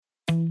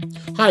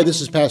Hi,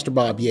 this is Pastor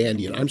Bob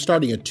Yandian. I'm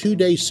starting a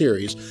 2-day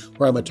series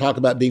where I'm going to talk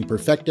about being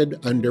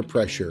perfected under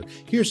pressure.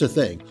 Here's the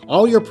thing.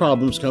 All your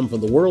problems come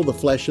from the world, the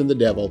flesh, and the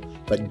devil,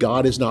 but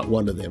God is not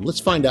one of them. Let's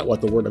find out what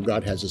the Word of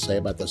God has to say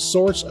about the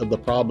source of the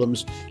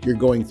problems you're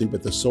going through,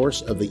 but the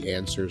source of the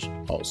answers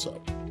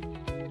also.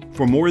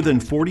 For more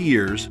than 40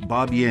 years,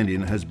 Bob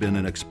Yandian has been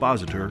an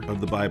expositor of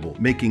the Bible,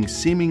 making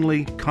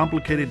seemingly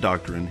complicated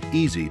doctrine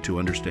easy to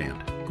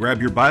understand. Grab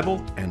your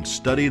Bible and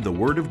study the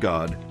Word of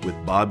God with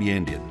Bob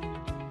Yandian.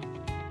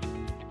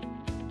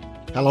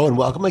 Hello and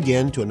welcome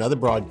again to another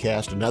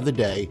broadcast, another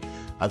day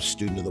of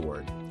Student of the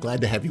Word.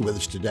 Glad to have you with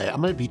us today.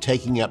 I'm going to be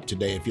taking up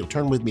today, if you'll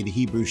turn with me to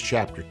Hebrews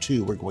chapter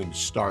 2, we're going to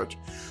start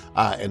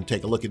and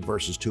take a look at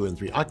verses 2 and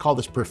 3. I call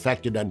this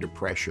perfected under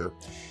pressure.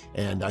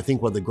 And I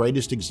think one of the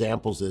greatest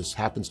examples of this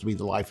happens to be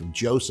the life of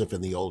Joseph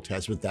in the Old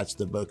Testament. That's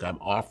the book I'm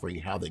offering,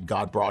 how that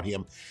God brought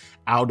him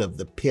out of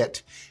the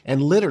pit.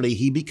 And literally,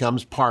 he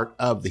becomes part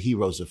of the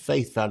heroes of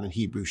faith found in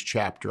Hebrews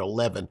chapter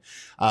 11.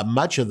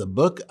 Much of the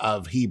book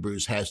of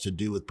Hebrews has to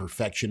do with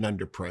perfection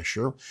under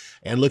pressure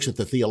and looks at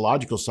the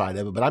theological side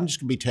of it. But I'm just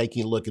going to be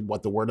taking a look at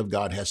what the Word of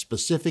God has,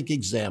 specific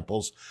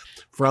examples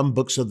from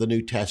books of the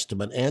New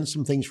Testament and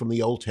some things from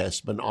the Old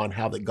Testament on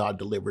how that God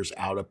delivers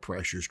out of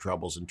pressures,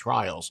 troubles, and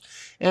trials.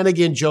 And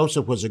again,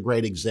 Joseph was a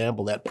great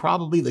example, that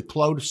probably the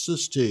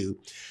closest to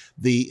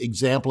the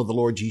example of the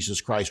Lord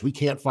Jesus Christ. We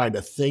can't find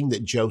a thing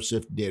that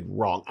Joseph did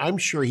wrong. I'm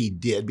sure he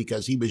did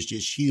because he was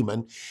just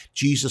human.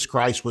 Jesus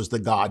Christ was the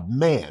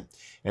God-man.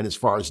 And as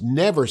far as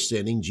never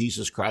sinning,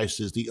 Jesus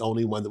Christ is the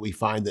only one that we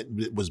find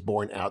that was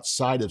born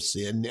outside of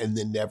sin and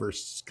then never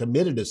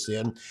committed a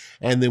sin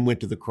and then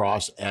went to the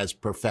cross as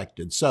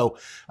perfected. So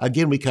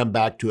again, we come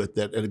back to it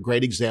that a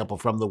great example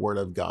from the Word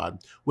of God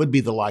would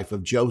be the life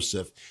of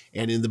Joseph.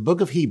 And in the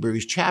book of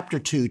Hebrews, chapter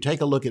 2,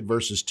 take a look at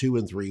verses 2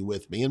 and 3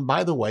 with me. And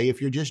by the way,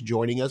 if you're just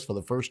joining us for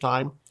the first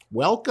time,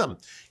 welcome.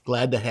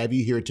 Glad to have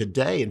you here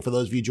today. And for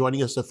those of you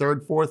joining us the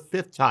third, fourth,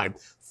 fifth time,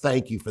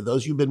 thank you. For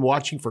those who've been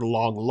watching for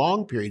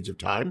long periods of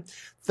time,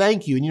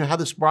 thank you. And you know how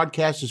this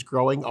broadcast is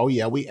growing? Oh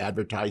yeah, we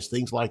advertise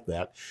things like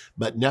that,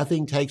 but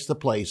nothing takes the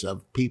place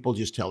of people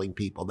just telling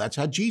people. That's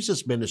how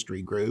Jesus'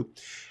 ministry grew,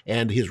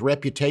 and his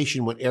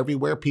reputation went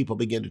everywhere. People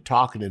began to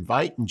talk and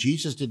invite, and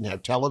Jesus didn't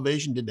have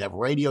television, didn't have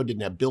radio,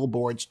 didn't have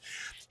billboards.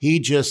 He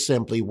just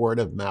simply word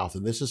of mouth.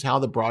 And this is how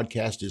the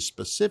broadcast is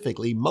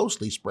specifically,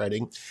 mostly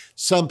spreading.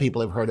 Some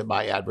people have heard it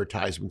by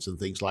advertisements and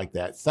things like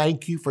that.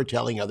 Thank you for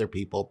telling other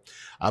people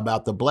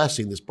about the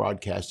blessing this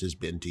broadcast has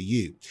been to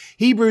you.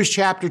 Hebrews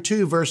chapter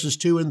 2, verses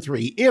 2 and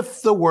 3.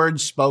 If the word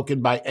spoken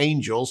by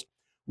angels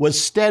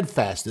was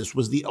steadfast, this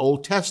was the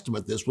Old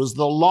Testament, this was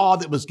the law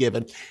that was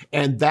given,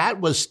 and that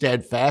was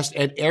steadfast,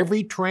 and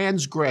every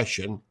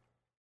transgression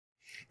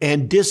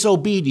and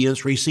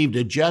disobedience received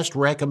a just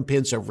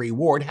recompense of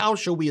reward, how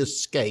shall we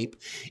escape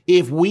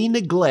if we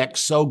neglect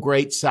so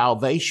great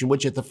salvation,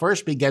 which at the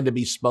first began to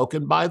be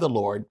spoken by the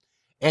Lord,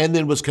 and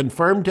then was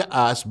confirmed to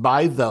us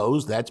by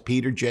those, that's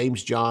Peter,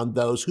 James, John,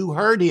 those who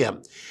heard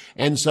him.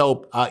 And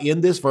so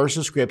in this verse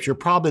of Scripture,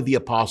 probably the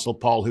Apostle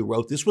Paul who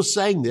wrote this was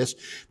saying this,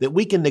 that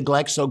we can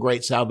neglect so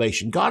great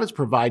salvation. God has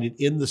provided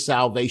in the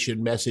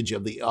salvation message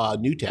of the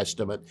New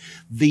Testament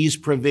these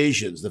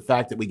provisions, the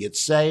fact that we get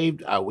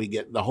saved, we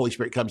get the Holy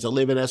Spirit comes to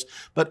live in us,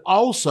 but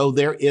also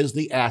there is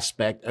the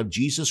aspect of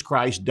Jesus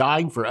Christ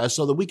dying for us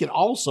so that we can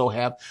also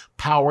have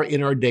power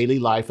in our daily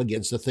life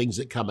against the things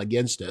that come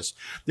against us.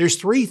 There's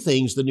three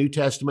things the New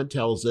Testament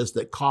tells us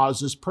that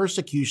causes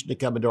persecution to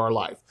come into our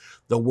life.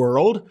 The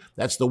world,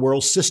 that's the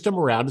world system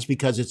around us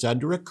because it's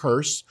under a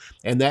curse,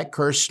 and that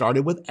curse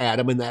started with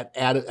Adam, and that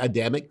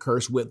Adamic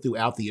curse went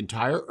throughout the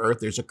entire earth.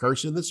 There's a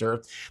curse in this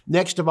earth.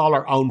 Next of all,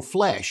 our own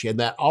flesh, and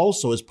that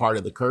also is part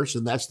of the curse,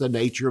 and that's the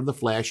nature of the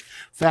flesh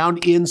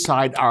found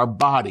inside our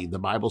body. The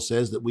Bible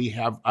says that we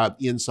have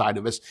inside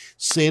of us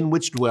sin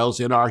which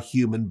dwells in our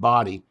human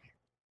body,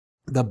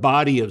 the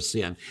body of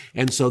sin.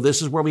 And so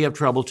this is where we have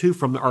trouble too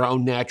from our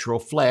own natural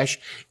flesh,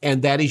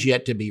 and that is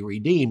yet to be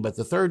redeemed. But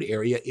the third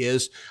area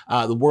is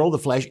the world, the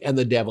flesh, and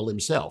the devil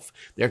himself.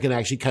 There can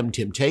actually come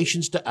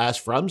temptations to us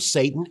from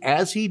Satan,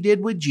 as he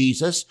did with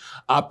Jesus,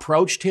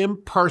 approached him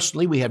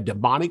personally. We have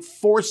demonic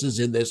forces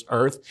in this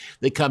earth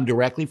that come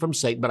directly from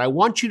Satan. But I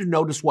want you to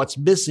notice what's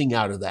missing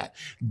out of that: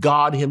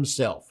 God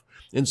himself.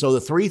 And so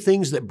the three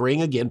things that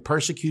bring, again,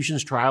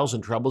 persecutions, trials,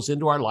 and troubles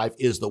into our life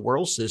is the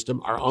world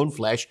system, our own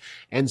flesh,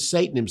 and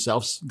Satan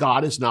himself.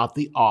 God is not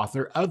the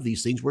author of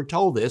these things. We're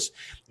told this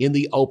in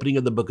the opening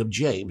of the book of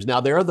James.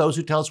 Now, there are those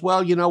who tell us,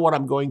 well, you know what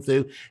I'm going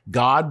through?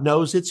 God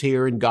knows it's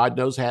here, and God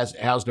knows how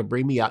to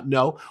bring me out.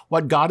 No,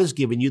 what God has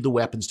given you, the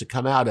weapons to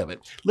come out of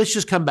it. Let's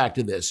just come back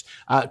to this.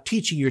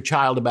 Teaching your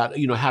child about,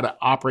 how to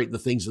operate the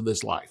things of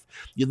this life.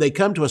 They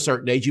come to a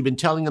certain age, you've been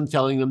telling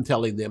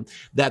them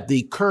that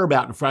the curb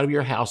out in front of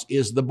your house is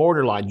is the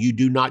borderline. You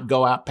do not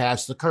go out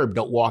past the curb.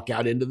 Don't walk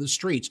out into the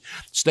streets.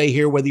 Stay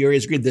here where the area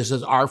is green. This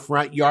is our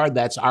front yard.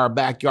 That's our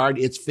backyard.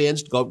 It's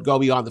fenced. Go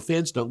beyond the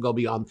fence. Don't go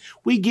beyond.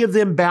 We give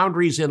them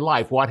boundaries in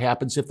life. What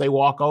happens if they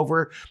walk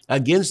over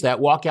against that,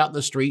 walk out in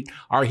the street,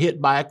 are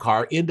hit by a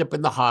car, end up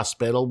in the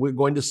hospital? We're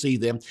going to see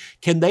them.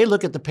 Can they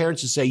look at the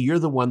parents and say, you're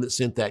the one that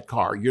sent that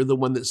car. You're the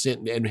one that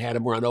sent and had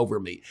him run over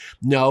me?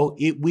 No,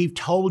 we've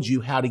told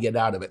you how to get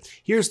out of it.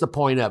 Here's the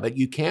point of it.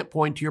 You can't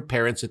point to your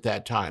parents at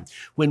that time.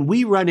 When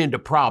we run into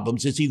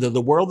problems, it's either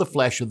the world, the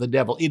flesh, or the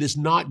devil. It is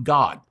not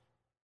God.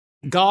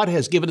 God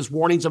has given us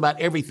warnings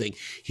about everything.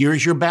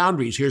 Here's your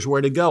boundaries. Here's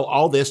where to go.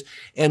 All this.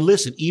 And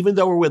listen, even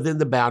though we're within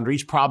the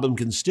boundaries, problem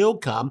can still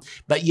come.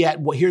 But yet,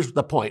 here's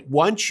the point.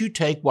 Once you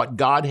take what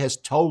God has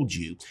told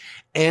you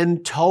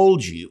and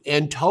told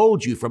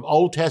you from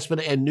Old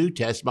Testament and New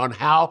Testament on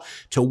how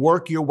to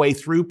work your way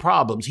through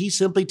problems, he's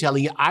simply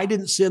telling you, I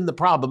didn't send the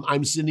problem.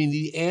 I'm sending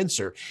the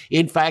answer.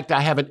 In fact,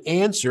 I have an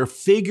answer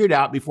figured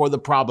out before the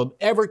problem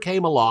ever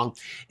came along.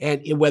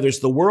 And whether it's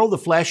the world, the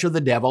flesh, or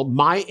the devil,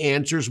 my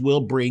answers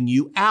will bring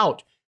you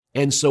out.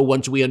 And so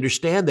once we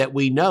understand that,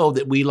 we know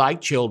that we, like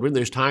children,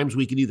 there's times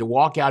we can either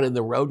walk out in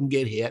the road and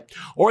get hit,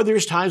 or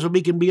there's times when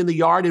we can be in the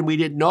yard and we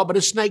didn't know it, but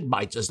a snake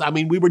bites us. I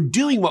mean, we were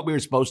doing what we were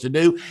supposed to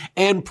do,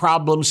 and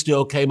problems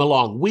still came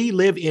along. We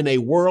live in a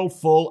world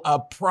full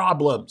of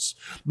problems,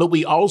 but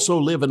we also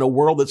live in a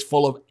world that's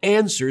full of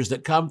answers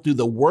that come through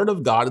the Word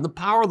of God and the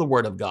power of the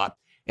Word of God.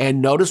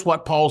 And notice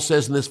what Paul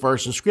says in this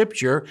verse of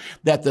Scripture,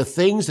 that the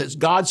things that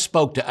God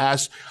spoke to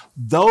us,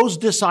 those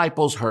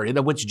disciples heard it,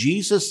 of which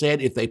Jesus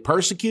said, if they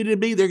persecuted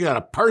me, they're going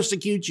to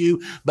persecute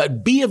you,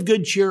 but be of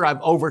good cheer,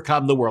 I've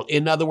overcome the world.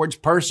 In other words,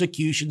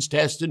 persecutions,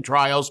 tests, and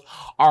trials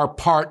are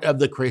part of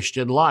the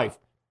Christian life.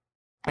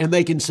 And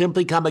they can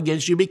simply come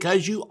against you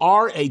because you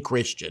are a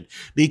Christian,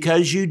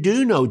 because you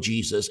do know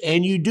Jesus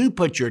and you do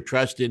put your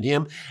trust in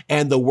him,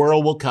 and the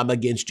world will come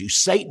against you.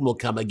 Satan will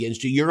come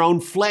against you. Your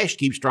own flesh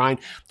keeps trying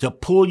to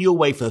pull you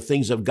away from the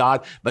things of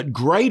God, but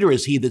greater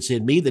is he that's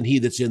in me than he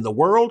that's in the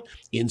world,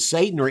 in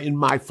Satan, or in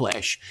my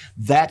flesh.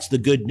 That's the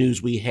good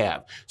news we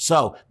have.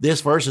 So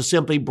this verse is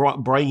simply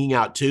bringing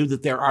out too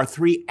that there are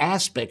three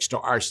aspects to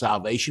our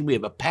salvation. We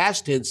have a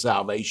past tense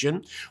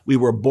salvation. We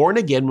were born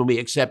again when we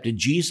accepted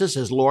Jesus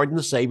as Lord and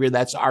the Savior.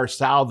 That's our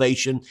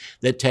salvation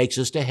that takes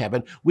us to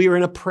heaven. We are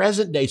in a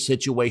present day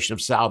situation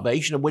of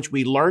salvation in which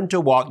we learn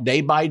to walk day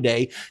by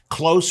day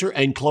closer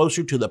and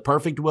closer to the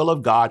perfect will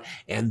of God.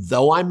 And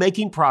though I'm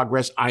making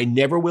progress, I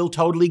never will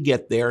totally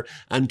get there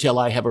until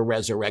I have a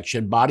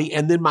resurrection body.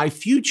 And then my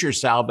future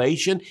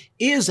salvation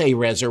is a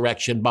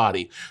resurrection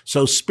body.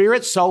 So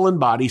spirit, soul, and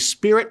body.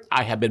 Spirit,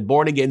 I have been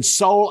born again.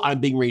 Soul, I'm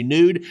being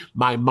renewed.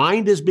 My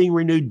mind is being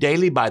renewed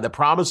daily by the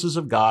promises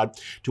of God,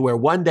 to where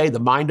one day the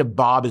mind of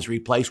Bob is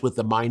replaced with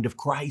the mind of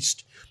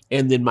Christ.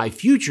 And then my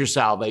future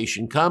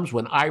salvation comes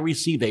when I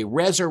receive a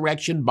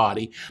resurrection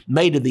body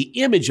made in the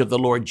image of the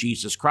Lord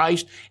Jesus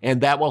Christ, and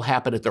that will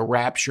happen at the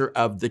rapture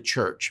of the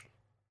church.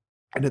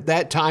 And at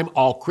that time,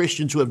 all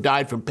Christians who have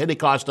died from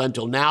Pentecost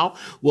until now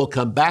will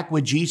come back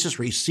with Jesus,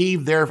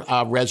 receive their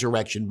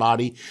resurrection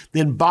body.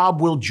 Then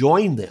Bob will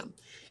join them.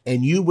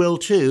 And you will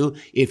too,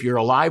 if you're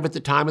alive at the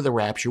time of the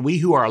rapture. We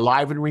who are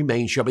alive and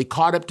remain shall be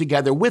caught up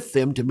together with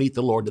them to meet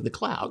the Lord in the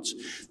clouds.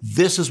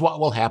 This is what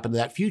will happen to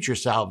that future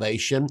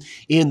salvation.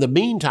 In the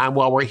meantime,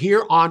 while we're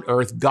here on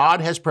earth,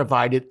 God has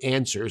provided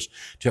answers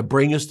to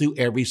bring us through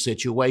every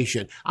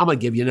situation. I'm going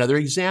to give you another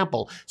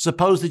example.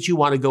 Suppose that you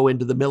want to go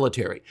into the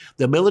military.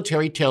 The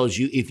military tells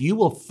you if you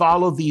will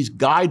follow these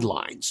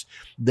guidelines,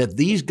 that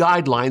these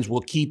guidelines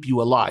will keep you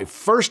alive.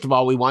 First of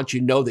all, we want you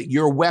to know that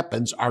your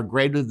weapons are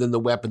greater than the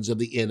weapons of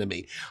the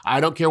enemy. I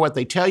don't care what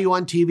they tell you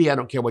on TV. I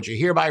don't care what you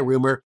hear by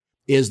rumor.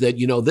 Is that,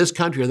 this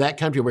country or that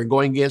country we're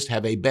going against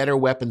have a better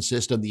weapon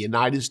system. The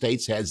United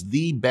States has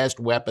the best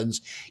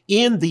weapons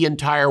in the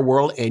entire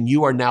world, and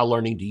you are now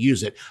learning to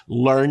use it.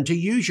 Learn to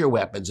use your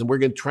weapons, and we're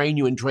going to train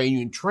you and train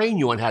you and train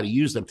you on how to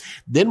use them.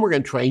 Then we're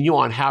going to train you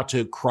on how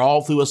to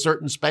crawl through a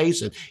certain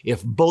space, and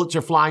if bullets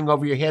are flying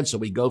over your head. So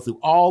we go through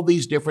all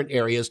these different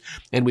areas,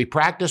 and we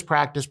practice,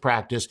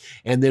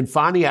 and then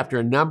finally, after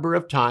a number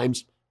of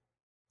times,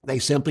 they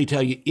simply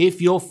tell you,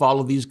 if you'll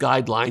follow these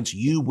guidelines,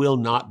 you will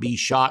not be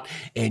shot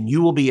and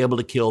you will be able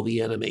to kill the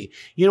enemy.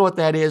 You know what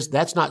that is?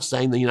 That's not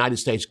saying the United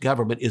States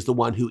government is the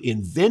one who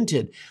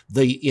invented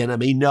the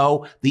enemy.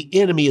 No, the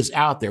enemy is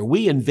out there.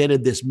 We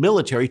invented this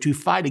military to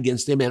fight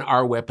against them, and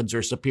our weapons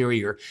are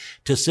superior.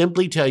 To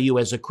simply tell you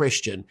as a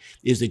Christian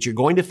is that you're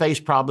going to face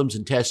problems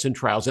and tests and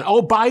trials. And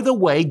oh, by the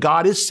way,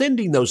 God is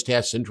sending those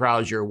tests and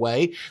trials your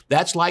way.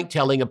 That's like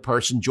telling a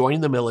person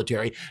joining the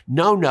military,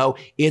 no,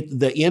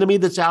 the enemy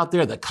that's out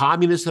there, the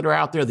communists that are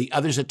out there, the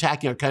others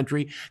attacking our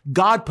country.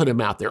 God put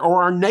them out there,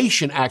 or our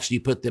nation actually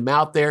put them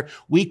out there.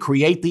 We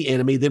create the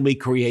enemy, then we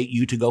create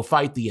you to go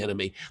fight the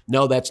enemy.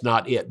 No, that's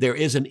not it. There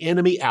is an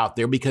enemy out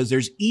there because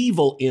there's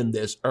evil in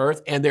this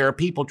earth, and there are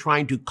people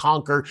trying to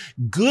conquer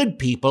good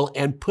people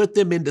and put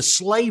them into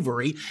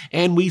slavery.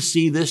 And we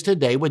see this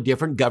today with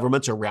different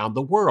governments around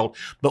the world.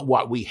 But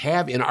what we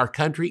have in our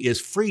country is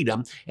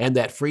freedom, and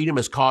that freedom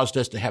has caused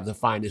us to have the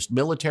finest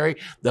military,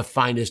 the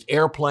finest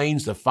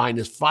airplanes, the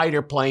finest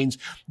fighter planes,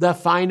 the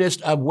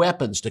finest of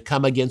weapons to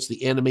come against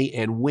the enemy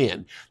and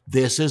win.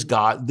 This is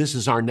God. This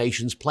is our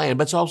nation's plan,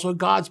 but it's also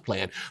God's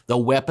plan. The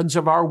weapons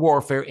of our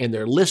warfare, and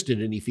they're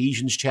listed in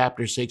Ephesians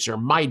chapter 6, are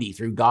mighty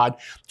through God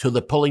to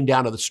the pulling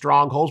down of the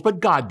strongholds. But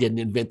God didn't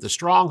invent the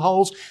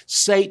strongholds.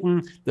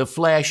 Satan, the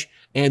flesh,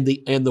 and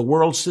the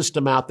world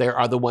system out there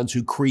are the ones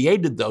who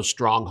created those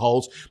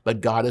strongholds,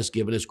 but God has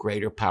given us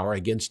greater power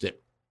against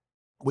it.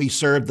 We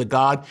serve the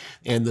God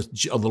and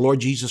the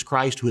Lord Jesus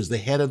Christ, who is the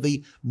head of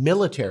the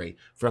military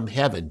from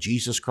heaven.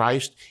 Jesus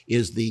Christ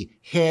is the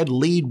head,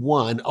 lead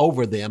one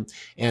over them,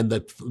 and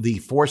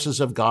the forces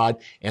of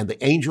God and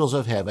the angels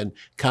of heaven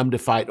come to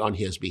fight on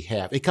his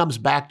behalf. It comes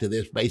back to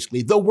this,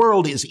 basically. The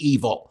world is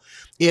evil.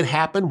 It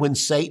happened when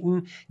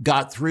Satan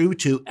got through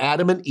to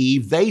Adam and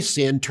Eve. They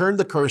sinned, turned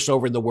the curse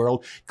over in the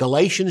world.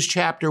 Galatians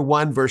chapter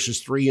 1, verses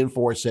 3 and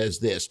 4 says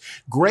this: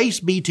 "Grace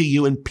be to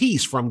you and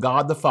peace from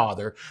God the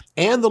Father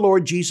and the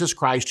Lord Jesus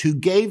Christ, who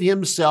gave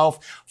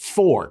himself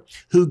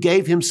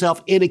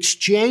in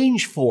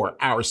exchange for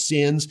our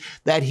sins,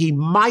 that he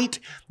might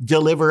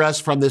deliver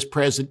us from this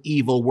present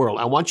evil world."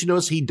 I want you to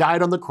notice he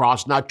died on the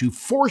cross not to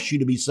force you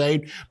to be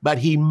saved, but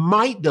he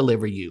might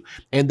deliver you.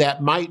 And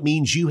that might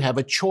means you have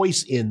a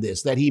choice in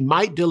this, that he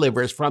might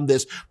deliver us from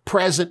this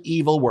present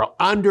evil world.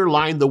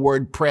 Underline the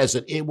word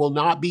present. It will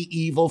not be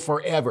evil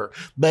forever,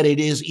 but it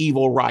is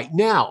evil right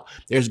now.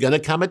 There's going to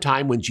come a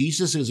time when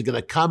Jesus is going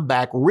to come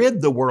back,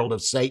 rid the world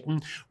of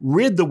Satan,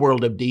 rid the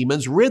world of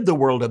demons, rid the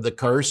world of the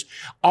curse.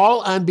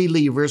 All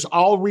unbelievers,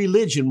 all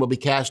religion will be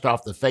cast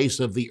off the face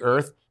of the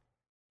earth.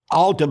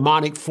 All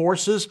demonic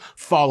forces,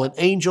 fallen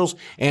angels,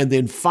 and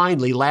then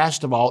finally,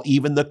 last of all,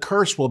 even the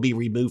curse will be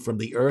removed from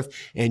the earth,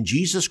 and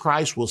Jesus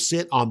Christ will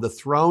sit on the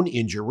throne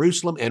in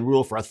Jerusalem and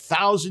rule for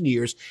 1,000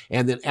 years.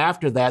 And then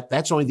after that,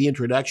 that's only the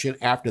introduction.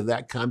 After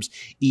that comes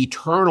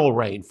eternal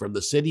reign from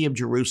the city of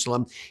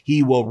Jerusalem.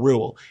 He will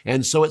rule.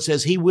 And so it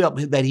says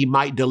that he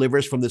might deliver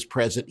us from this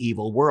present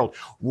evil world.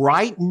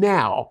 Right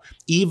now,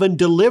 even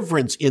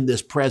deliverance in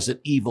this present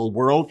evil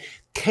world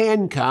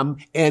can come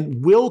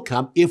and will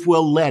come if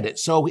we'll let it.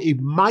 So he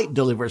might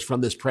deliver us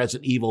from this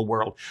present evil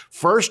world.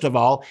 First of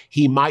all,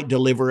 he might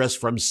deliver us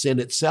from sin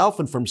itself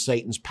and from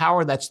Satan's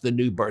power. That's the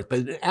new birth.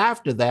 But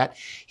after that,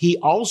 he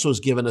also has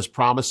given us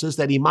promises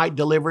that he might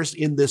deliver us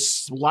in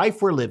this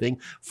life we're living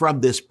from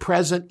this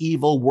present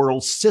evil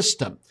world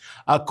system,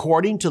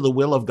 according to the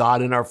will of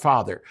God and our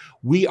Father.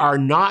 We are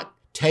not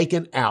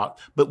taken out,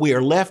 but we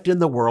are left in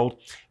the world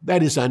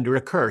that is under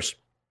a curse.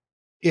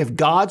 If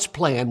God's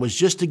plan was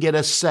just to get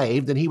us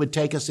saved, then he would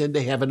take us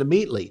into heaven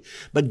immediately.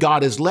 But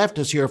God has left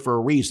us here for a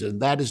reason.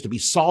 That is to be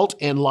salt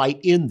and light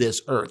in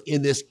this earth.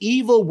 In this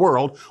evil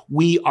world,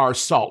 we are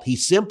salt. He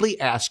simply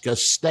asks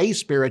us, stay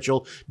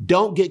spiritual,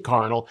 don't get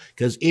carnal,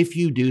 because if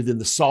you do, then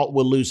the salt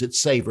will lose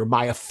its savor.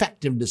 My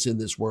effectiveness in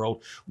this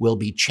world will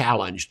be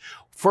challenged.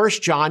 1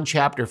 John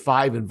chapter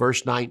 5 and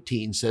verse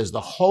 19 says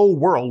the whole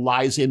world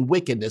lies in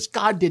wickedness.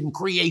 God didn't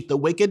create the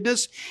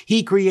wickedness.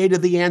 He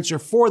created the answer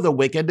for the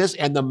wickedness.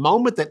 And the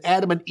moment that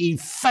Adam and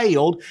Eve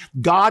failed,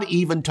 God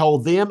even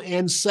told them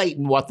and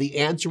Satan what the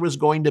answer was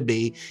going to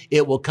be.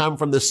 It will come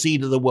from the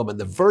seed of the woman.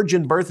 The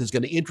virgin birth is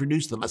going to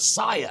introduce the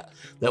Messiah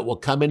that will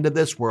come into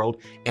this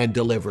world and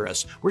deliver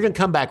us. We're going to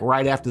come back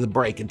right after the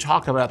break and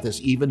talk about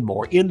this even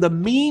more. In the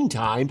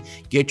meantime,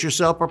 get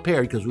yourself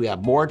prepared because we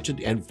have more to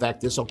do. In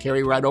fact, this will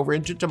carry right over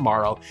into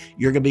tomorrow.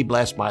 You're going to be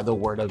blessed by the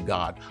Word of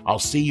God. I'll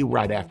see you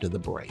right after the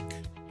break.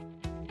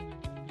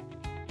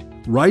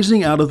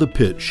 Rising Out of the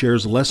Pit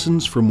shares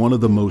lessons from one of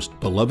the most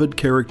beloved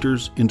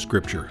characters in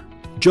Scripture.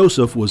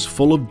 Joseph was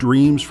full of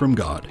dreams from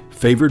God,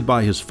 favored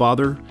by his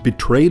father,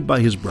 betrayed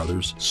by his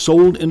brothers,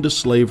 sold into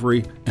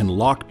slavery, and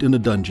locked in a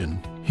dungeon.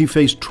 He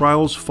faced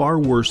trials far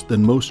worse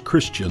than most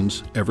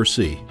Christians ever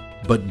see.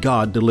 But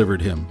God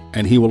delivered him,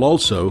 and he will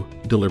also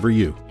deliver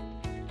you.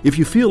 If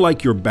you feel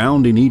like you're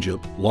bound in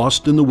Egypt,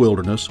 lost in the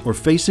wilderness, or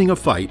facing a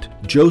fight,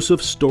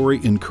 Joseph's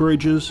story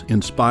encourages,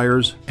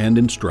 inspires, and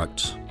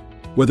instructs.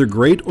 Whether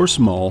great or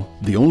small,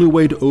 the only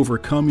way to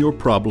overcome your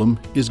problem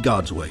is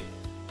God's way.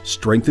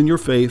 Strengthen your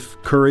faith,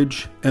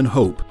 courage, and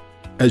hope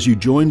as you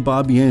join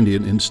Bob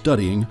Yandian in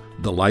studying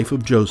the life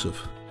of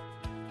Joseph.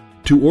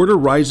 To order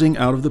Rising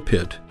Out of the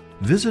Pit,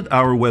 visit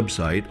our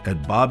website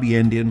at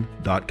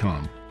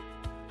bobyandian.com.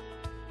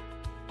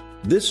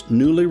 This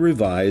newly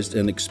revised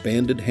and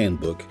expanded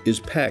handbook is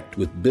packed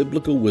with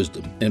biblical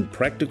wisdom and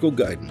practical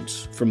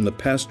guidance from the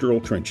pastoral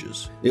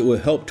trenches. It will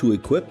help to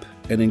equip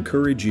and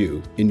encourage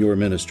you in your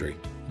ministry.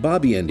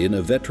 Bob Yandian,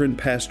 a veteran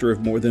pastor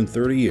of more than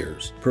 30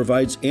 years,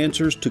 provides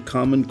answers to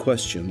common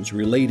questions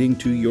relating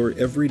to your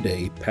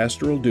everyday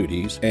pastoral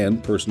duties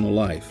and personal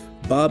life.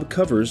 Bob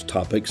covers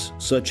topics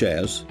such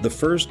as the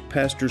First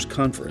Pastors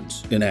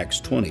Conference in Acts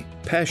 20,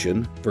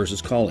 passion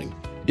versus calling,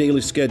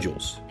 daily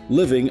schedules,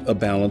 living a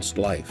balanced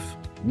life,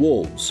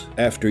 wolves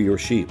after your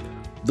sheep,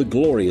 the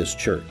glorious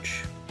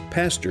church,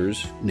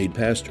 pastors need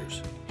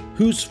pastors,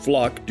 whose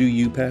flock do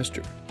you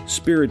pastor,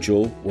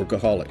 spiritual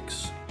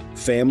workaholics,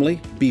 family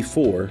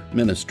before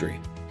ministry,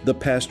 the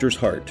pastor's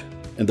heart,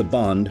 and the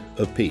bond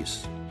of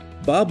peace.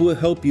 Bob will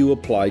help you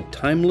apply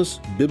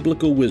timeless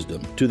biblical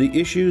wisdom to the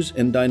issues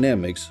and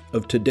dynamics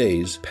of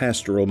today's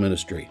pastoral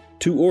ministry.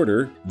 To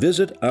order,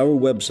 visit our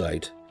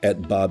website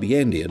at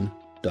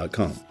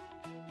bobyandian.com.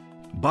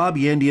 Bob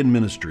Yandian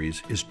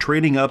Ministries is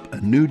training up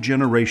a new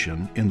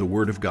generation in the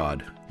Word of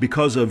God.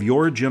 Because of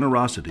your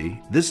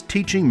generosity, this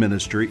teaching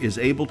ministry is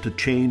able to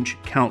change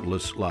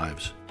countless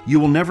lives. You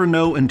will never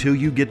know until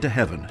you get to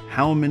heaven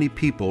how many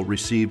people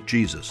received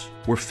Jesus,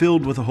 were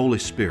filled with the Holy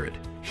Spirit,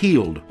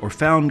 healed, or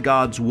found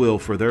God's will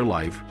for their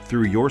life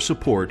through your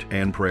support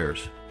and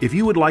prayers. If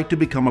you would like to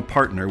become a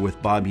partner with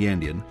Bob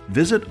Yandian,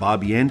 visit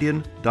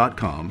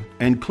bobyandian.com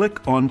and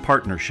click on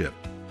Partnership.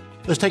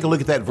 Let's take a look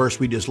at that verse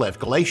we just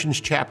left.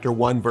 Galatians chapter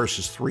 1,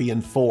 verses 3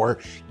 and 4,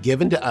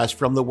 given to us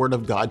from the Word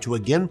of God to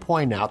again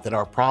point out that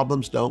our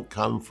problems don't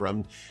come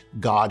from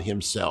God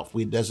Himself.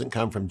 It doesn't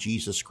come from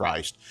Jesus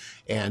Christ.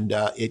 And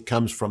it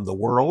comes from the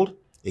world.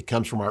 It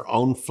comes from our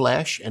own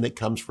flesh, and it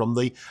comes from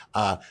the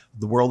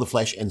world of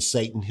flesh and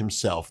Satan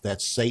himself.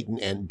 That's Satan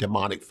and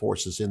demonic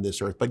forces in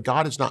this earth. But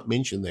God is not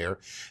mentioned there.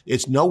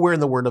 It's nowhere in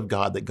the Word of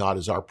God that God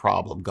is our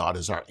problem. God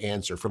is our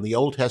answer. From the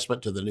Old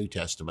Testament to the New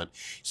Testament.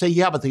 You say,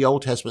 yeah, but the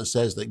Old Testament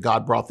says that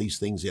God brought these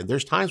things in.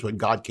 There's times when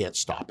God can't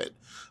stop it.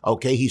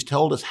 Okay, He's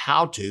told us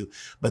how to,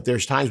 but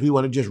there's times we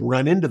want to just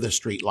run into the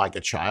street like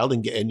a child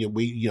and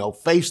we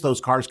face those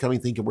cars coming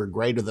thinking we're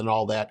greater than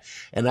all that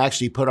and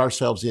actually put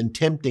ourselves in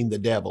tempting the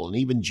devil. And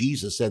even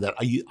Jesus said that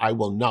I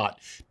will not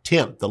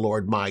tempt the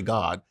Lord my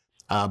God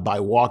by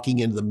walking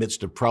into the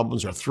midst of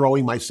problems or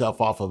throwing myself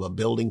off of a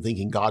building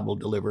thinking God will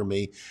deliver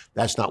me.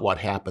 That's not what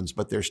happens.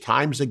 But there's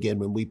times again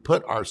when we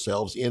put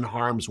ourselves in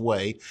harm's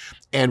way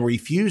and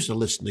refuse to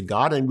listen to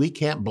God, and we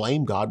can't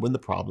blame God when the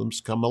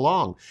problems come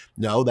along.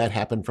 No, that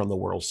happened from the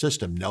world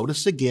system.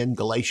 Notice again,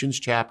 Galatians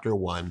chapter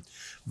 1,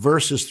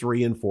 verses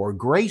 3 and 4.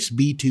 Grace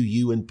be to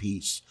you and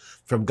peace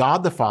from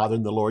God the Father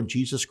and the Lord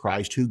Jesus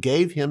Christ, who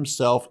gave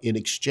Himself in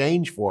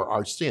exchange for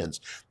our sins.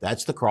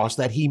 That's the cross,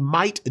 that He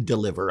might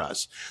deliver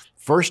us.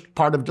 First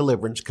part of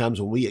deliverance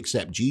comes when we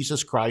accept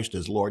Jesus Christ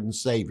as Lord and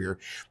Savior.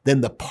 Then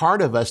the part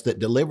of us that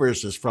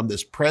delivers us from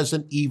this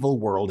present evil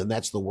world, and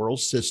that's the world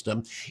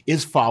system,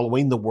 is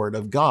following the Word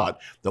of God.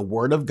 The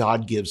Word of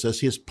God gives us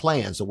His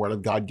plans. The Word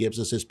of God gives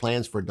us His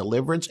plans for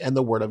deliverance, and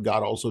the Word of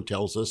God also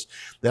tells us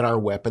that our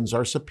weapons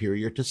are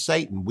superior to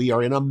Satan. We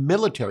are in a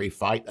military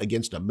fight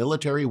against a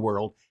military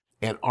world,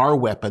 and our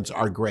weapons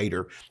are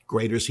greater.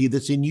 Greater is He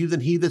that's in you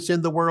than he that's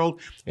in the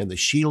world. And the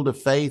shield of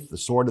faith, the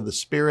sword of the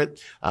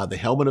Spirit, the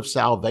helmet of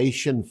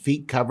salvation,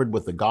 feet covered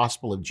with the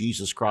gospel of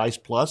Jesus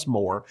Christ, plus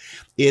more.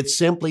 It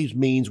simply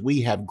means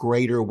we have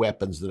greater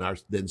weapons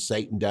than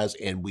Satan does,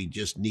 and we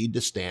just need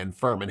to stand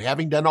firm. And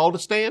having done all to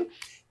stand,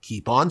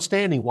 keep on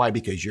standing. Why?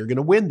 Because you're going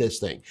to win this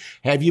thing.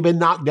 Have you been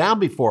knocked down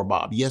before,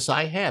 Bob? Yes,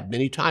 I have,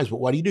 many times. But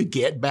what do?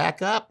 Get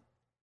back up.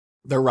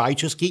 The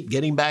righteous keep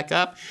getting back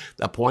up.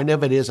 The point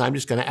of it is I'm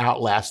just going to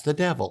outlast the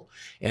devil.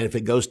 And if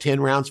it goes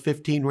 10 rounds,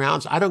 15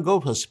 rounds, I don't go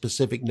to a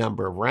specific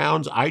number of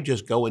rounds. I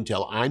just go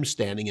until I'm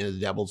standing and the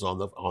devil's on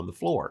the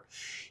floor.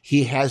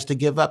 He has to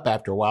give up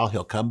after a while.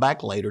 He'll come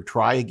back later,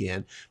 try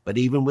again. But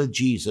even with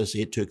Jesus,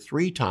 it took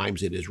 3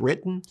 times. It is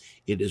written,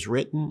 it is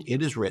written,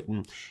 it is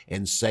written.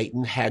 And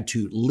Satan had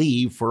to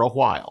leave for a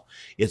while.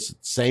 It's the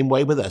same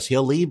way with us.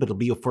 He'll leave, but it'll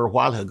be for a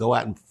while. He'll go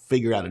out and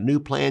figure out a new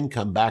plan,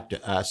 come back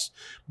to us.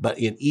 But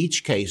in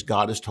each case,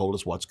 God has told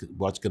us what's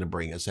going to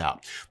bring us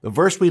out. The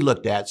verse we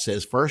looked at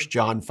says, 1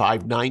 John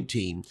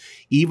 5:19,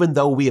 even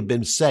though we have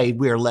been saved,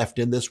 we are left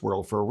in this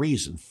world for a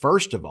reason.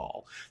 First of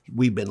all,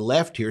 we've been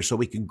left here so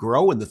we can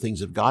grow in the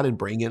things of God and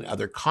bring in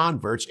other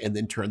converts and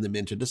then turn them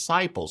into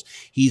disciples.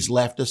 He's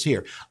left us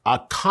here.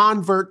 A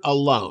convert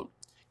alone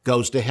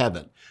goes to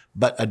heaven,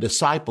 but a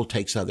disciple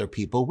takes other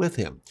people with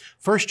him.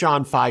 1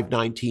 John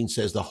 5:19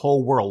 says the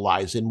whole world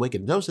lies in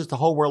wickedness. Notice the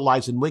whole world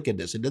lies in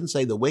wickedness. It doesn't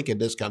say the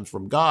wickedness comes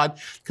from God,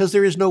 because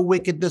there is no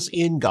wickedness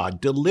in God.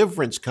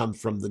 Deliverance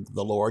comes from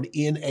the Lord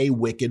in a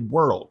wicked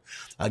world.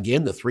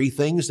 Again, the 3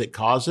 things that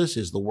cause us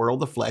is the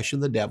world, the flesh,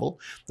 and the devil.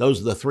 Those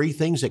are the 3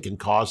 things that can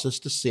cause us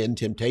to sin,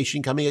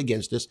 temptation coming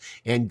against us,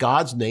 and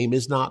God's name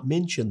is not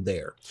mentioned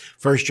there.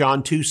 1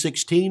 John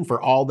 2:16,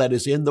 for all that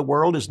is in the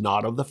world is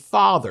not of the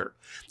Father.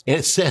 And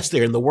it says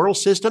there in the world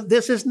system,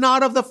 this is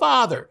not of the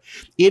Father.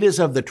 It is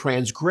of the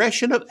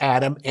transgression of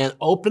Adam and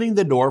opening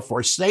the door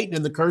for Satan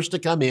and the curse to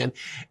come in.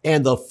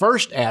 And the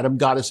first Adam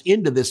got us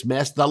into this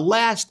mess. The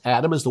last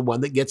Adam is the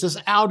one that gets us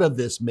out of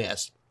this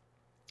mess.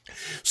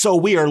 So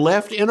we are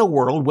left in a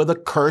world with a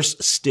curse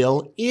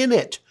still in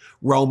it.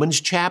 Romans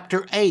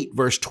chapter 8,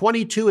 verse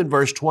 22 and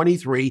verse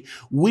 23,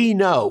 we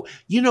know.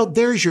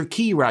 There's your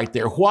key right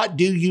there. What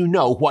do you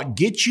know? What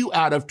gets you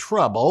out of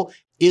trouble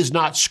is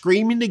not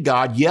screaming to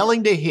God,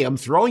 yelling to Him,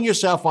 throwing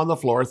yourself on the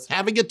floor,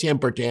 having a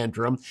temper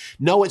tantrum.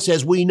 No, it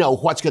says we know.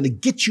 What's going to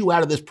get you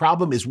out of this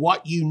problem is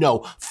what you know,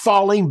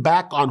 falling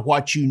back on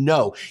what you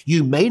know.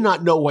 You may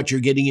not know what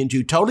you're getting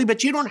into totally,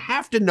 but you don't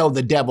have to know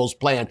the devil's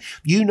plan.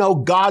 You know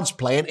God's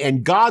plan,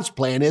 and God's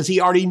plan is He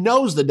already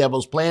knows the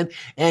devil's plan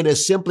and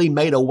has simply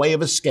made a way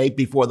of escape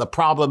before the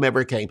problem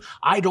ever came.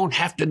 I don't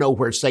have to know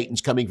where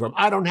Satan's coming from.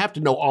 I don't have to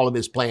know all of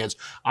his plans.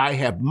 I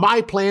have my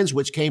plans,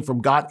 which came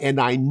from God,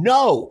 and I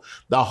know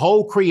the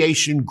whole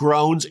creation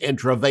groans and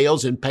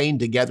travails in pain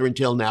together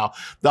until now.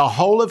 The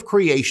whole of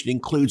creation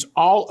includes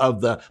all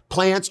of the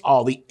plants,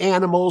 all the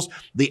animals,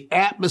 the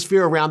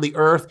atmosphere around the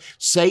earth.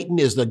 Satan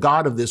is the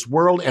god of this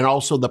world and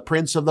also the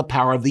prince of the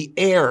power of the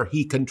air.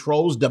 He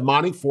controls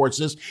demonic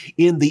forces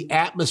in the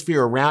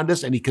atmosphere around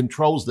us, and he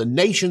controls the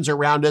nations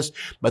around us.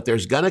 But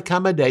there's going to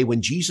come a day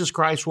when Jesus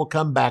Christ will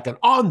come back, and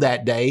on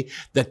that day,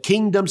 the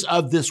kingdoms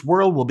of this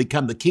world will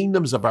become the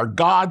kingdoms of our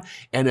God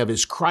and of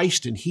His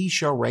Christ, and He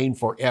shall reign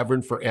forever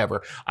and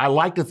forever. I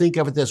like to think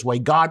of it this way.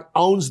 God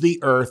owns the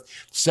earth.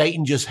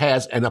 Satan just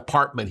has an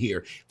apartment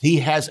here. He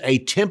has a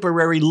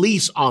temporary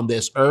lease on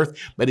this earth,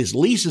 but his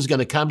lease is going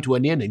to come to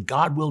an end, and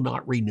God will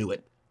not renew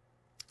it.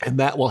 And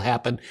that will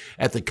happen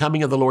at the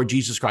coming of the Lord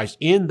Jesus Christ.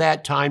 In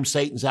that time,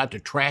 Satan's out to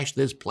trash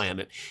this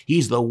planet.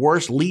 He's the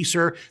worst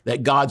leaser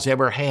that God's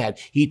ever had.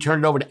 He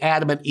turned it over to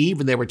Adam and Eve,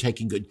 and they were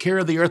taking good care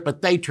of the earth,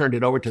 but they turned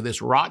it over to this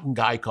rotten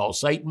guy called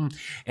Satan.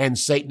 And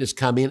Satan has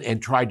come in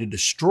and tried to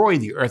destroy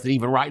the earth, and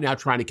even right now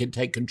trying to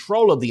take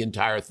control of the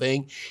entire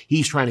thing.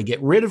 He's trying to get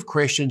rid of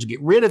Christians,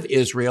 get rid of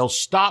Israel,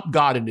 stop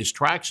God in His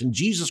tracks and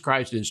Jesus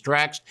Christ in His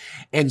tracks,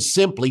 and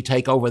simply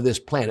take over this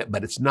planet.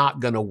 But it's not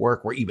going to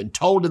work. We're even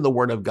told in the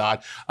Word of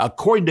God,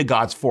 according to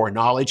God's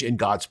foreknowledge and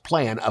God's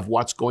plan of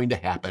what's going to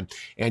happen.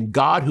 And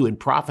God, who in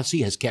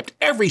prophecy has kept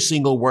every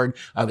single word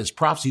of His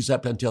prophecies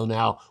up until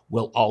now,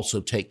 will also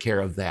take care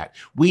of that.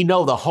 We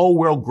know the whole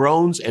world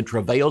groans and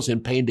travails in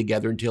pain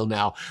together until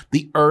now.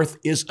 The earth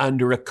is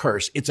under a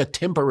curse. It's a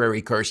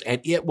temporary curse, and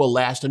it will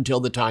last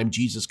until the time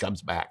Jesus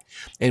comes back.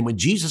 And when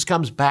Jesus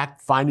comes back,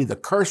 finally the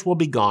curse will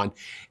be gone.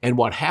 And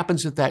what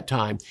happens at that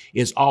time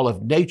is all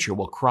of nature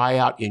will cry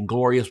out in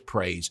glorious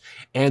praise,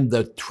 and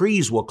the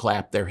trees will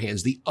clap their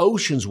hands. The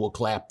oceans will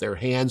clap their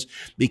hands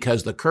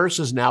because the curse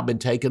has now been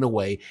taken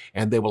away,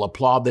 and they will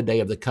applaud the day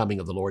of the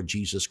coming of the Lord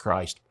Jesus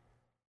Christ.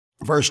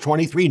 Verse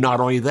 23, not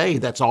only they,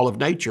 that's all of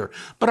nature,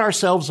 but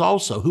ourselves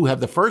also, who have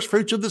the first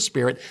fruits of the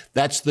Spirit,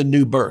 that's the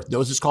new birth.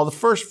 Notice it's called the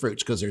first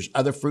fruits because there's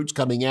other fruits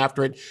coming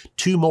after it,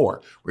 2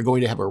 more. We're going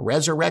to have a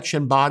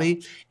resurrection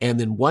body, and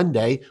then one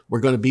day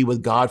we're going to be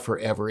with God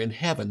forever in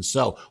heaven.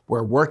 So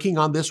we're working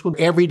on this one.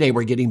 Every day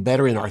we're getting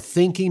better in our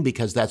thinking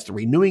because that's the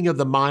renewing of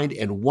the mind,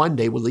 and one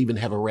day we'll even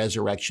have a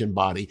resurrection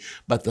body.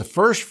 But the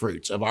first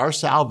fruits of our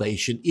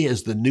salvation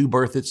is the new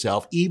birth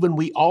itself. Even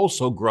we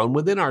also groan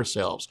within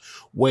ourselves,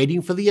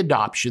 waiting for the adoption,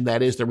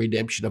 that is the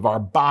redemption of our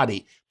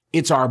body.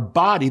 It's our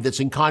body that's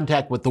in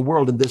contact with the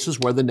world, and this is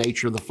where the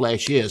nature of the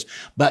flesh is.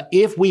 But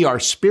if we are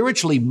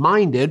spiritually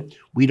minded,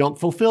 we don't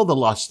fulfill the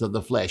lusts of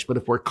the flesh. But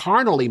if we're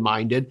carnally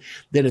minded,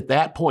 then at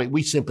that point,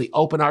 we simply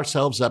open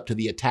ourselves up to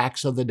the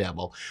attacks of the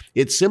devil.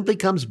 It simply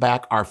comes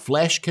back. Our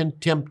flesh can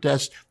tempt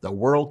us, the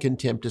world can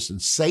tempt us, and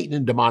Satan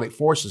and demonic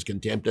forces can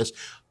tempt us,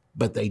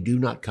 but they do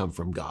not come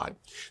from God.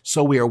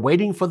 So we are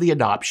waiting for the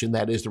adoption,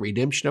 that is the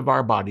redemption of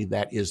our body,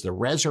 that is the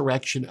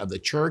resurrection of the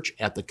church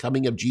at the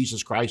coming of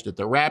Jesus Christ at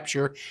the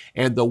rapture,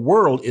 and the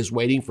world is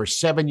waiting for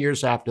 7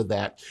 years after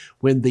that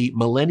when the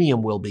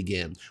millennium will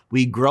begin.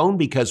 We groan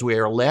because we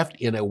are left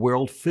in a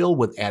world filled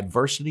with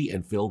adversity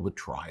and filled with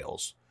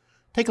trials.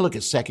 Take a look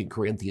at 2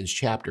 Corinthians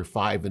chapter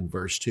 5 and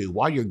verse 2.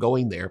 While you're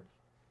going there,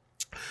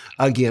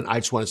 again,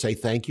 I just want to say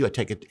thank you. I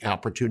take an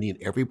opportunity in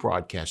every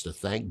broadcast to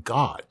thank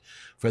God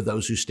for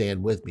those who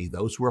stand with me,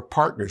 those who are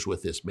partners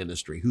with this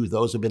ministry,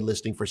 those who have been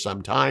listening for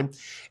some time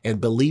and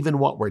believe in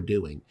what we're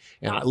doing.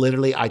 And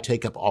I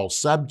take up all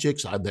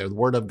subjects. The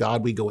Word of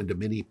God, we go into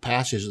many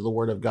passages of the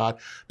Word of God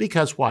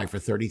because why? For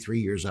 33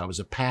 years, I was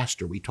a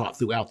pastor. We taught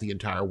throughout the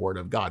entire Word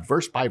of God,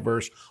 verse by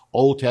verse,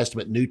 Old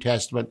Testament, New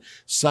Testament.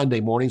 Sunday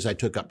mornings, I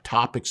took up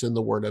topics in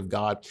the Word of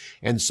God.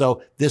 And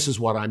so this is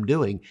what I'm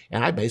doing.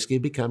 And I basically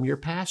become your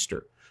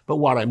pastor. But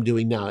what I'm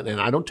doing now,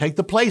 and I don't take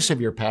the place of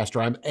your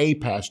pastor, I'm a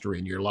pastor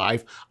in your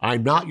life.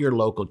 I'm not your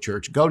local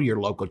church. Go to your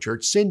local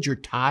church. Send your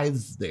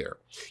tithes there.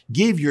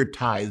 Give your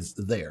tithes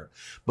there.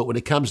 But when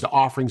it comes to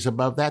offerings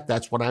above that,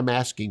 that's what I'm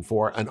asking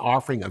for, an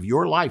offering of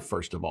your life,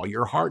 first of all,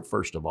 your heart,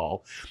 first of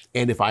all.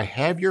 And if I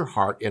have your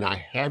heart and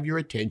I have your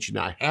attention,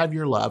 I have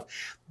your love,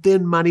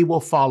 then money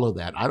will follow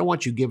that. I don't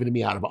want you giving to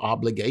me out of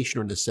obligation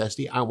or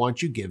necessity. I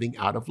want you giving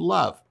out of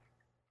love.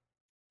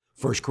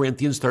 1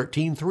 Corinthians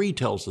 13:3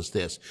 tells us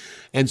this.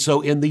 And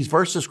so in these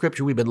verses of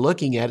Scripture we've been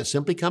looking at, it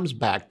simply comes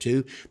back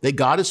to that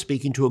God is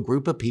speaking to a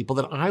group of people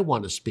that I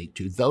want to speak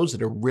to, those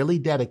that are really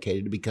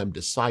dedicated to become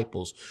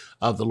disciples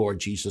of the Lord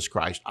Jesus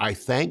Christ. I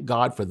thank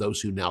God for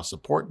those who now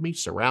support me,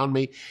 surround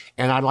me,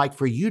 and I'd like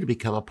for you to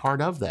become a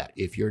part of that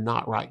if you're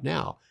not right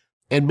now.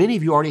 And many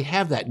of you already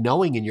have that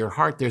knowing in your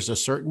heart. There's a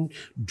certain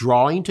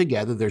drawing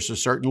together. There's a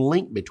certain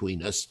link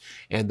between us.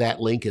 And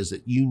that link is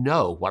that you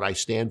know what I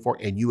stand for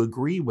and you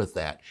agree with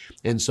that.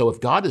 And so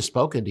if God has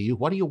spoken to you,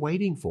 what are you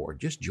waiting for?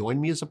 Just join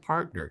me as a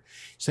partner.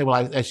 You say,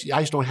 well, I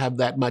just don't have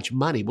that much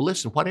money. Well,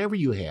 listen, whatever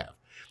you have,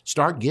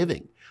 start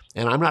giving.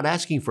 And I'm not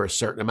asking for a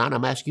certain amount.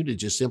 I'm asking you to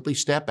just simply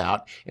step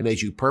out and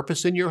as you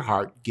purpose in your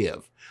heart,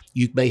 give.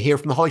 You may hear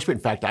from the Holy Spirit.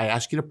 In fact, I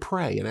ask you to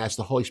pray and ask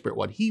the Holy Spirit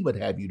what He would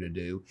have you to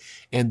do.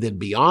 And then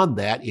beyond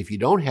that, if you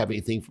don't have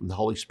anything from the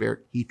Holy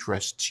Spirit, He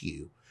trusts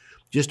you.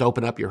 Just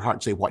open up your heart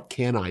and say, what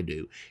can I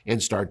do?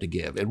 And start to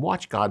give. And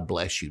watch God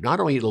bless you. Not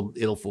only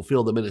it'll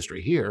fulfill the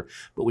ministry here,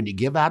 but when you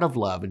give out of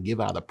love and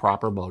give out of the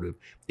proper motive,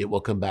 it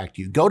will come back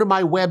to you. Go to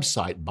my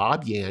website,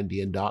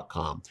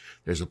 bobyandian.com.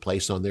 There's a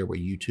place on there where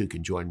you too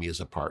can join me as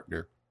a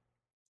partner.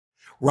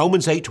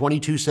 Romans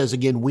 8:22 says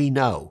again, we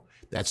know.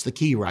 That's the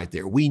key right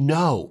there. We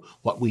know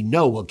what we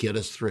know will get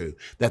us through,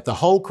 that the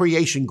whole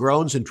creation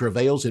groans and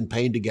travails in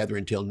pain together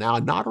until now.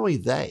 And not only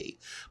they,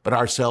 but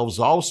ourselves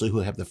also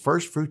who have the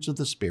first fruits of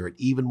the Spirit,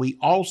 even we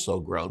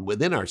also groan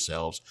within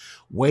ourselves,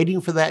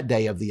 waiting for that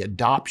day of the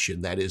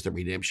adoption, that is the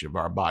redemption of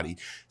our body.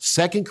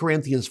 2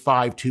 Corinthians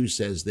 5:2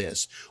 says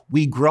this,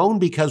 we groan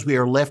because we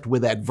are left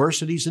with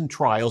adversities and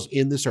trials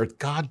in this earth.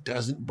 God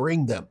doesn't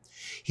bring them.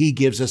 He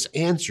gives us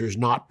answers,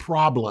 not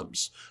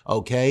problems,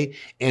 okay?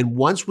 And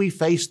once we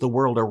face the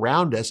world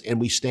around us and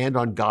we stand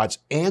on God's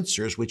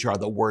answers, which are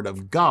the Word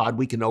of God,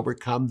 we can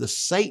overcome the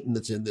Satan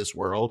that's in this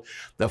world,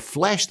 the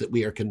flesh that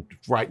we are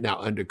right now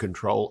under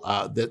control,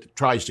 that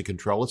tries to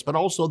control us, but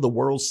also the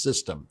world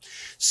system.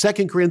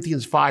 2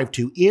 Corinthians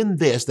 5:2, in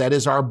this, that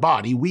is our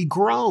body, we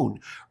groan,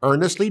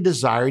 earnestly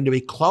desiring to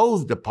be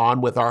clothed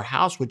upon with our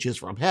house, which is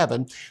from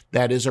heaven,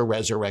 that is a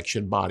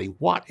resurrection body.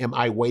 What am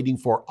I waiting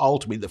for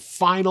ultimately? The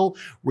final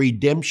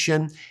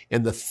redemption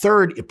and the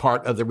third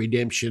part of the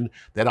redemption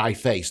that I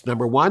faced.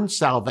 Number one,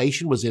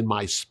 salvation was in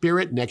my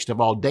spirit. Next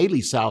of all,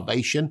 daily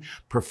salvation,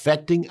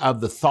 perfecting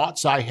of the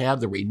thoughts I have,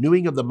 the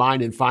renewing of the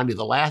mind, and finally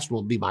the last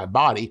will be my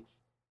body,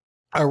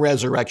 a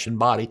resurrection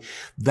body.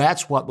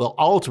 That's what will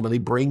ultimately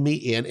bring me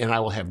in, and I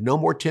will have no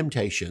more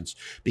temptations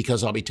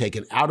because I'll be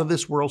taken out of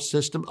this world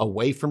system,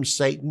 away from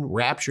Satan,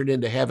 raptured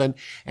into heaven,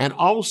 and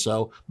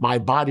also my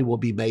body will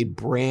be made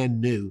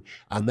brand new.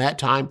 And that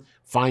time,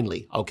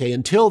 finally, okay,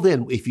 until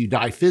then, if you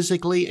die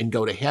physically and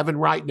go to heaven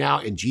right now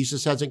and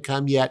Jesus hasn't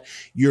come yet,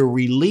 you're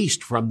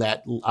released from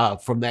that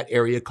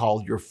area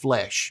called your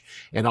flesh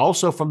and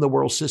also from the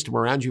world system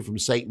around you, from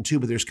Satan too.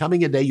 But there's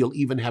coming a day you'll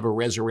even have a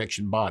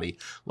resurrection body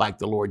like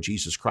the Lord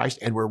Jesus Christ.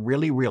 And we're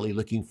really, really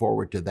looking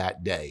forward to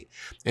that day.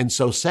 And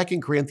so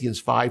 2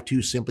 Corinthians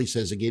 5:2 simply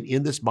says again,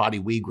 in this body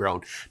we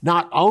groan.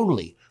 Not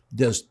only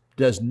does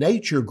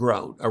nature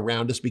groan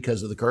around us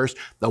because of the curse,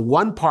 the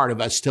one part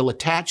of us still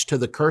attached to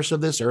the curse of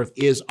this earth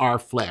is our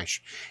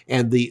flesh.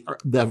 And the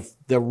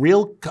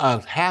real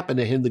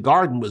happening in the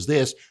garden was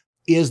this,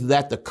 is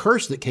that the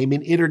curse that came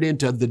in entered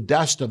into the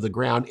dust of the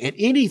ground, and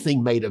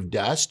anything made of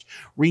dust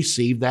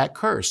received that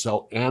curse.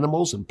 So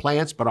animals and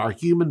plants, but our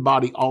human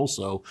body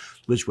also,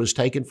 which was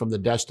taken from the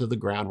dust of the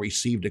ground,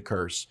 received a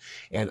curse.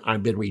 And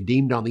I've been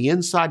redeemed on the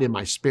inside in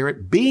my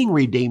spirit, being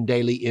redeemed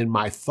daily in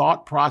my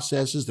thought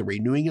processes, the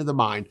renewing of the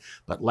mind.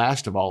 But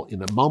last of all,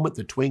 in a moment,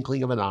 the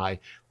twinkling of an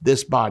eye,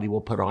 this body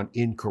will put on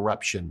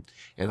incorruption,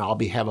 and I'll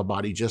have a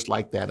body just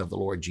like that of the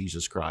Lord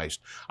Jesus Christ.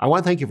 I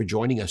want to thank you for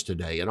joining us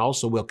today, and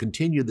also we'll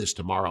continue this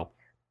tomorrow.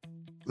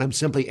 I'm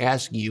simply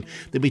asking you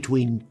that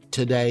between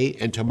today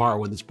and tomorrow,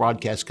 when this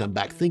broadcast comes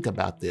back, think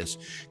about this.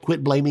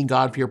 Quit blaming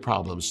God for your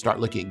problems. Start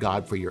looking at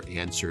God for your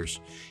answers.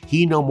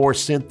 He no more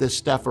sent this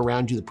stuff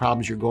around you, the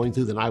problems you're going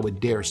through, than I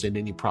would dare send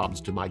any problems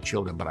to my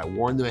children. But I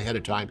warned them ahead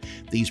of time,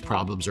 these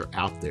problems are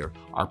out there.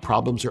 Our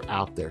problems are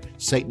out there.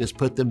 Satan has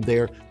put them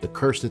there. The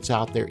curse that's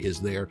out there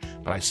is there.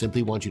 But I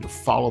simply want you to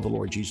follow the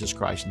Lord Jesus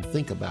Christ and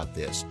think about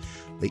this.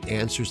 The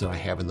answers that I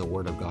have in the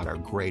Word of God are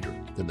greater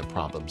than the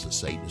problems that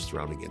Satan has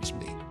thrown against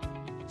me.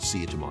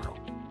 See you tomorrow.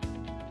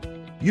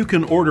 You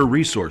can order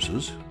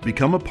resources,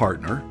 become a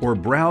partner, or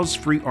browse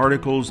free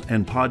articles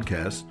and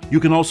podcasts. You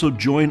can also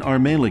join our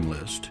mailing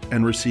list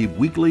and receive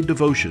weekly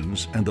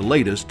devotions and the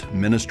latest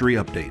ministry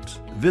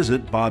updates.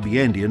 Visit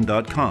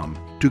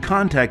bobyandian.com. To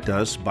contact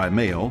us by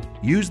mail,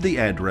 use the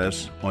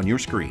address on your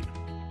screen.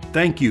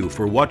 Thank you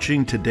for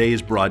watching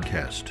today's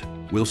broadcast.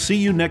 We'll see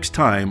you next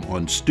time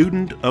on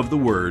Student of the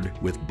Word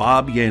with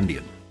Bob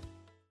Yandian.